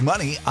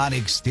money on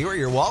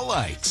exterior wall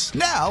lights.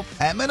 Now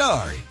at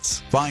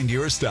Menards. Find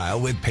your style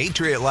with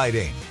Patriot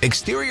Lighting.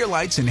 Exterior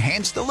lights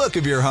enhance the look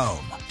of your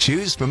home.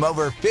 Choose from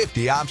over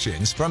 50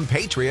 options from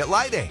Patriot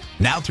Lighting.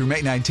 Now through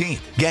May 19th,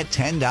 get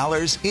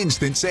 $10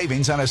 instant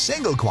savings on a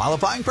single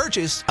qualifying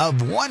purchase of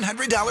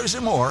 $100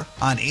 or more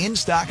on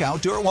in-stock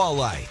outdoor wall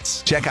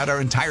lights. Check out our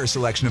entire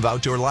selection of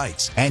outdoor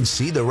lights and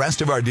see the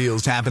rest of our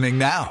deals happening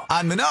now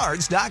on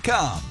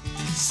Menards.com.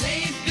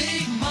 Save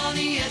big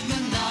money at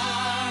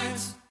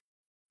Menards.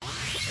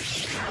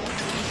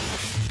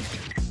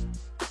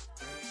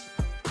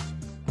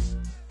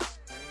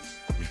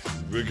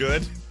 We're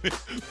good?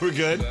 We're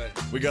good?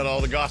 We got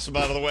all the gossip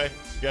out of the way?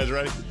 You guys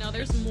ready? No,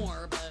 there's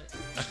more,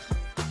 but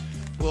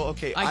Well,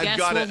 okay. I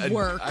guess we'll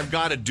work. I've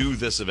got to do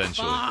this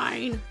eventually.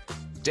 Fine.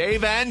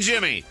 Dave and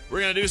Jimmy,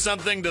 we're going to do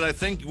something that I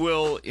think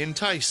will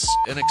entice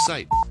and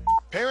excite.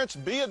 Parents,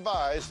 be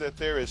advised that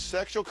there is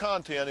sexual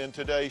content in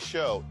today's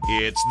show.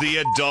 It's the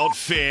Adult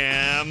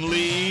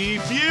Family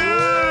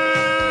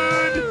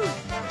Feud!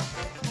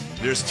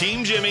 There's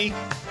Team Jimmy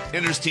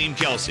and there's Team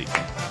Kelsey.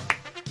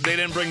 They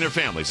didn't bring their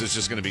families. It's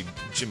just going to be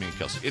Jimmy and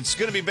Kelsey. It's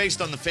going to be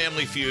based on the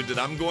Family Feud that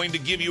I'm going to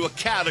give you a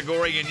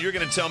category and you're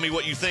going to tell me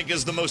what you think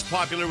is the most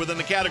popular within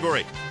the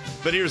category.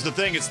 But here's the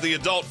thing. It's the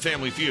Adult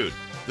Family Feud.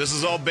 This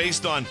is all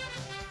based on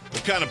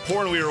what kind of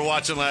porn we were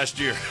watching last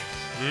year.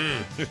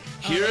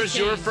 Here's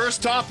your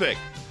first topic.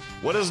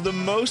 What is the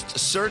most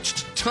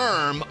searched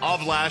term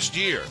of last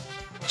year?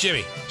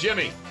 Jimmy.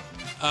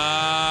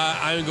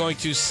 I'm going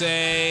to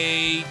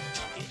say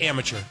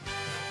amateur.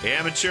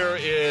 Amateur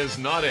is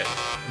not it.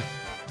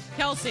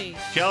 Kelsey.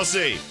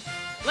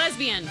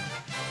 Lesbian.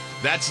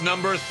 That's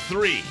number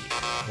 3.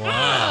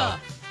 Wow.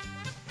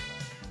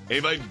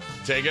 Anybody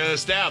take a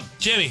stab?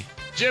 Jimmy.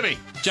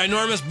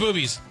 Ginormous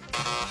boobies.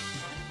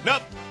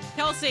 Nope.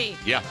 Kelsey.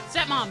 Yeah.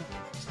 Stepmom.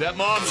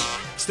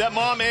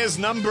 Stepmom is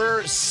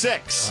number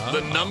 6.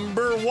 The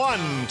number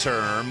 1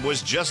 term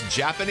was just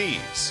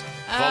Japanese,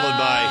 followed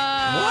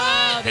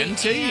by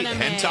hentai.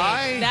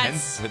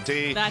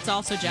 That's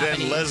also Japanese.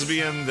 Then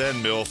lesbian, then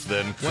MILF,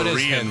 then What is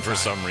Korean for hentai?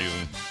 some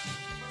reason.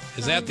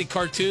 Is that the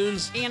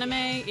cartoons?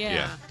 Anime,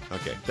 yeah.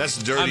 Okay. That's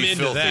dirty, I'm into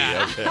filthy.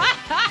 that.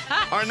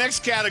 Okay. Our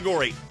next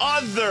category,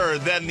 other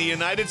than the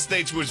United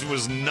States, which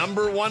was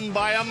number 1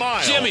 by a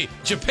mile. Jimmy.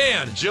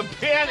 Japan.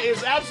 Japan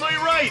is absolutely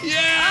right.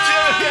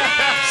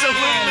 Yeah!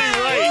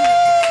 Absolutely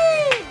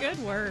right. Good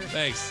work.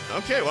 Thanks.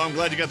 Okay, well, I'm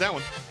glad you got that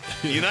one.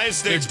 The United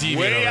States deviant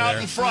way over out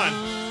there. in front.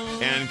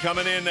 And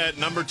coming in at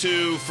number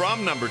 2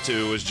 from number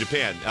 2 is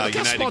Japan. Look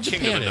how small United Kingdom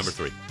Japan at is. number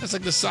 3. That's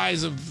like the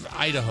size of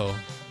Idaho.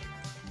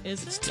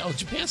 Is it? Oh,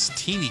 Japan's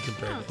teeny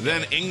compared to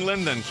Then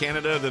England, then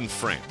Canada, then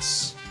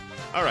France.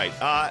 All right.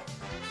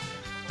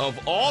 Of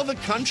all the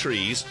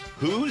countries,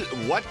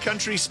 what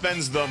country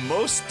spends the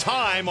most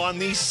time on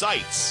these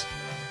sites?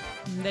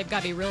 They've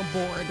got to be real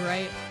bored,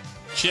 right?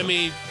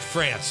 Jimmy,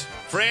 France.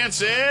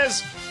 France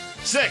is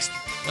 6th.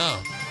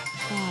 Oh.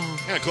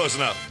 Yeah, close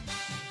enough.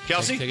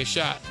 Kelsey? Take a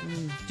shot.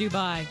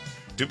 Dubai.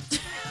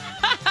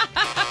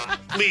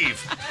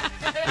 Leave.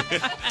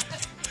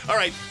 All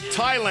right,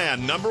 Thailand,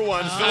 number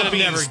 1, never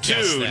Philippines, guessed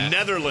 2, that.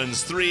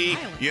 Netherlands, 3,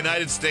 Thailand.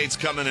 United States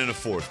coming in a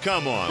 4th.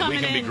 Come on, we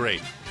Coming can be in.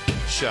 great.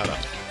 Shut up.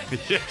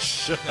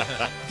 Shut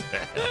up.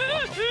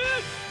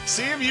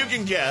 See if you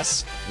can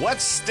guess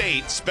what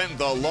state spent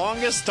the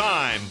longest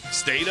time,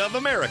 state of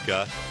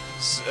America,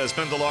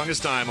 spent the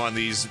longest time on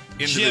these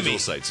individual Jimmy.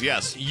 sites.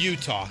 Yes.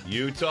 Utah.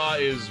 Utah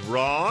is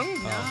wrong.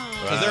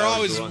 Because they're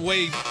always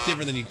way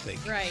different than you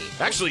think. Right.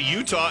 Actually,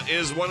 Utah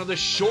is one of the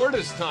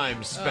shortest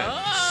times spent.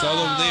 So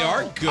they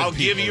are good I'll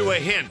give people. you a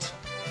hint.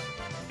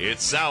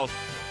 It's south.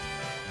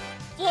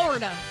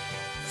 Florida.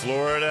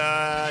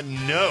 Florida,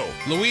 no.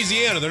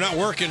 Louisiana, they're not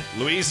working.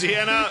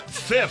 Louisiana,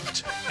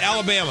 5th.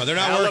 Alabama, they're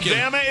not working.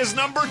 Alabama is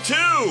number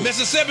 2.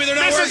 Mississippi, they're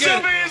not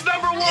Mississippi working. is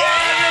number 1.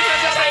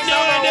 I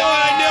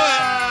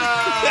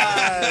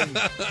knew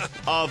it.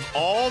 Of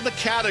all the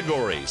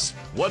categories,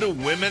 what do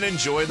women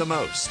enjoy the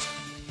most?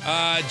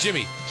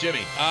 Jimmy,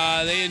 Jimmy.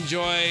 they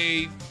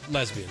enjoy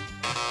lesbian.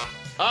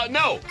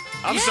 No.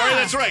 I'm sorry,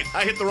 that's right.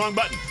 I hit the wrong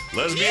button.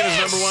 Lesbian is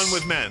number 1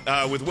 with men,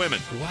 with women.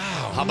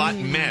 Wow. How about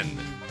men?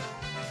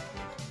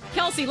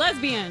 Kelsey,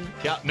 lesbian.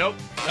 Yeah, nope.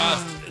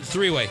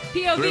 Three-way.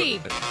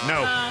 POV.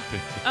 No.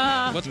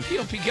 What's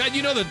POP? God,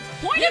 you know the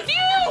Point of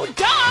view.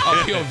 Duh.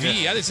 oh,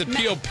 POV. I think said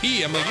POP.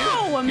 I'm like,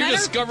 you're matter-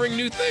 discovering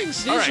new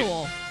things. All right.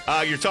 Visual.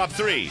 Your top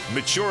 3.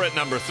 Mature at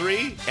number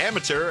 3.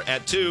 Amateur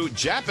at 2.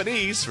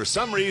 Japanese, for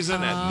some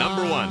reason, at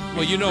number 1.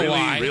 Well, you know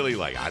why. Really,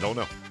 I don't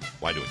know.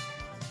 Why do we?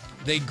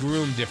 They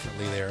groom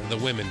differently there. The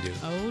women do.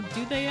 Oh,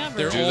 do they ever?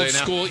 They're Do old they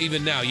now? school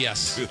even now,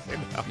 yes.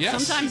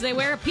 Yes. Sometimes they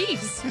wear a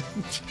piece.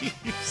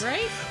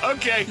 Right?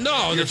 Okay.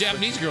 No, the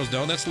Japanese girls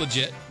don't. That's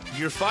legit.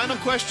 Your final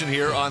question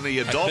here on the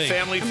Adult think.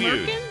 Family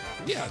Feud. American?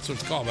 Yeah, that's what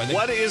it's called. I think.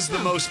 What is the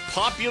most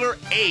popular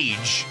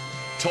age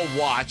to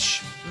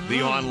watch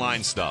the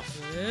online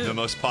stuff? The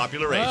most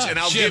popular age. And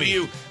I'll Jimmy. give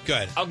you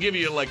Good. I'll give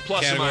you like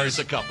plus or minus Categories.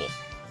 a couple.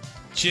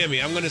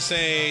 Jimmy, I'm going to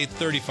say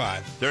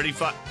 35.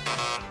 35.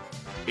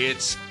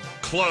 It's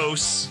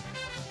close.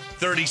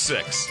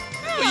 36.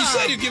 Well, you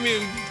said you'd give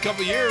me a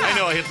couple years. I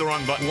know I hit the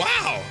wrong button.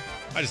 Wow.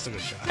 I just took a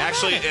shot.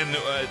 Actually, and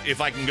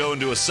if I can go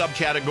into a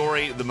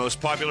subcategory, the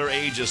most popular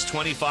age is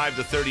 25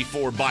 to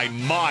 34 by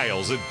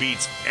miles. It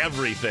beats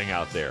everything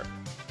out there.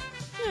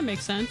 That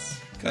makes sense.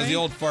 Because the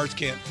old farts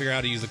can't figure out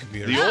how to use the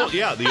computer.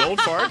 The old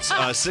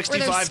farts.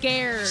 65. Or they're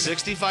scared.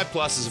 65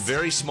 plus is a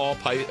very small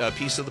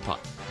piece of the pie.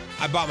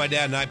 I bought my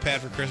dad an iPad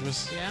for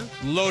Christmas. Yeah.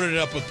 Loaded it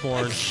up with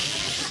porn.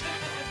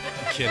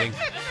 I'm kidding.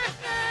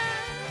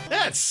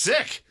 That's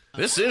sick.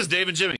 This is Dave and Jimmy.